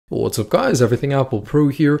What's up guys, Everything Apple Pro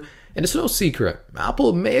here, and it's no secret,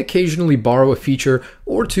 Apple may occasionally borrow a feature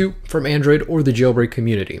or two from Android or the jailbreak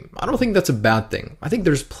community. I don't think that's a bad thing. I think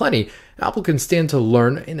there's plenty Apple can stand to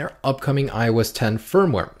learn in their upcoming iOS 10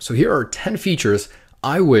 firmware. So here are 10 features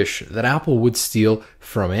I wish that Apple would steal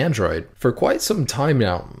from Android. For quite some time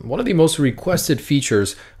now, one of the most requested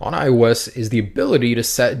features on iOS is the ability to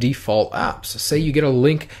set default apps. Say you get a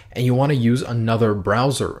link and you want to use another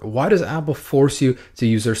browser. Why does Apple force you to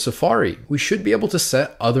use their Safari? We should be able to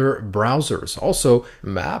set other browsers. Also,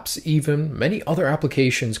 Maps, even many other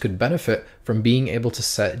applications could benefit from being able to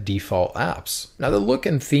set default apps. Now, the look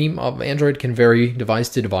and theme of Android can vary device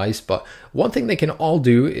to device, but one thing they can all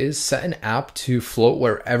do is set an app to float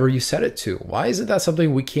wherever you set it to. Why isn't that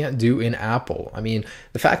something we can't do in Apple? I mean,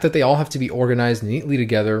 the fact that they all have to be organized neatly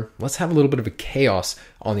together, let's have a little bit of a chaos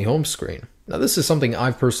on the home screen. Now, this is something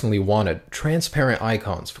I've personally wanted, transparent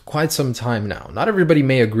icons, for quite some time now. Not everybody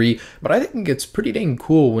may agree, but I think it's pretty dang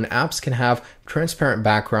cool when apps can have transparent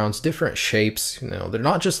backgrounds, different shapes. They're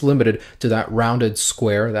not just limited to that rounded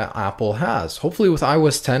square that Apple has. Hopefully with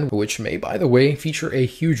iOS 10, which may, by the way, feature a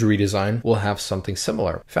huge redesign, we'll have something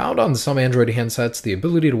similar. Found on some Android handsets, the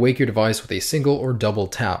ability to wake your device with a single or double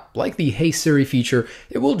tap. Like the Hey Siri feature,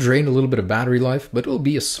 it will drain a little bit of battery life, but it'll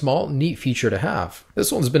be a small, neat feature to have.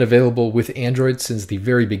 This one's been available with Android since the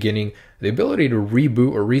very beginning. The ability to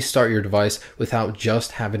reboot or restart your device without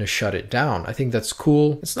just having to shut it down. I think that's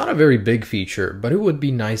cool. It's not a very big feature, but it would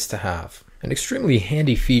be nice to have. An extremely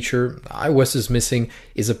handy feature iOS is missing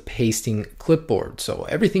is a pasting clipboard. So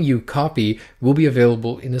everything you copy will be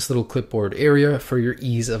available in this little clipboard area for your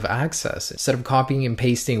ease of access. Instead of copying and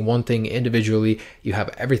pasting one thing individually, you have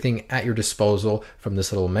everything at your disposal from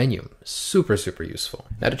this little menu. Super, super useful.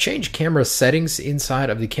 Now, to change camera settings inside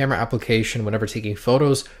of the camera application whenever taking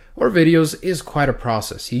photos or videos is quite a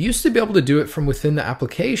process. You used to be able to do it from within the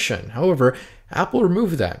application. However, Apple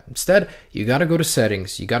removed that. Instead, you got to go to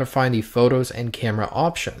settings, you got to find the photos and camera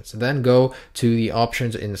options, then go to the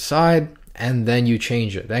options inside, and then you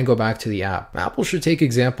change it. Then go back to the app. Apple should take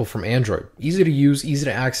example from Android. Easy to use, easy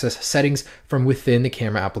to access settings from within the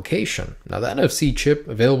camera application. Now, the NFC chip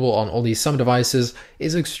available on only some devices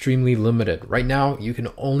is extremely limited. Right now, you can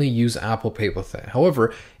only use Apple Pay with it.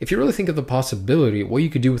 However, if you really think of the possibility, what you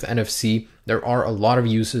could do with NFC, there are a lot of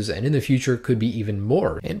uses, and in the future could be even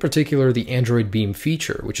more. In particular, the Android Beam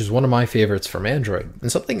feature, which is one of my favorites from Android.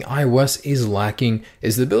 And something iOS is lacking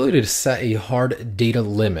is the ability to set a hard data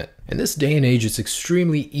limit. In this day and age, it's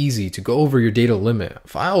extremely easy to go over your data limit.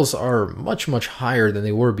 Files are much, much higher than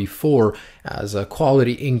they were before as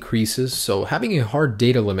quality increases, so having a hard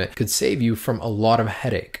data limit could save you from a lot of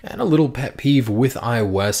headache. And a little pet peeve with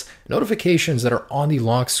iOS, notifications that are on the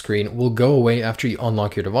lock screen will go away after you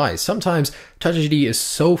unlock your device. Sometimes Touch ID is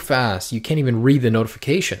so fast you can't even read the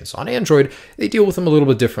notifications. On Android, they deal with them a little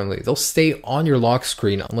bit differently. They'll stay on your lock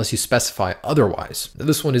screen unless you specify otherwise.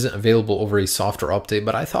 This one isn't available over a software update,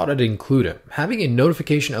 but I thought I'd include it. Having a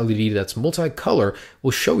notification LED that's multicolor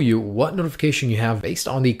will show you what notification you have based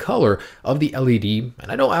on the color of the LED.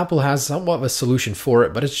 And I know Apple has somewhat of a solution for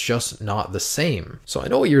it, but it's just not the same. So I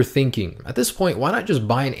know what you're thinking. At this point, why not just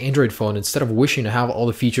buy an Android phone instead of wishing to have all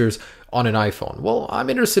the features on an iPhone? Well, I'm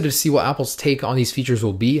interested to see what Apple's take on these features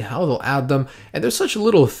will be, how they'll add them, and there's such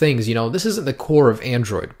little things, this isn't the core of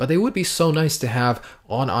Android, but they would be so nice to have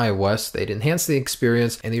on iOS. They'd enhance the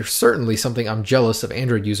experience, and they're certainly something I'm jealous of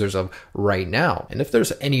Android users of right now. And if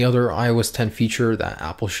there's any other iOS 10 feature that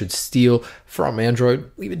Apple should steal from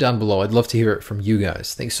Android, leave it down below. I'd love to hear it from you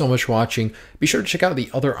guys. Thanks so much for watching. Be sure to check out the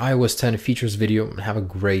other iOS 10 features video, and have a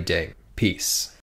great day. Peace.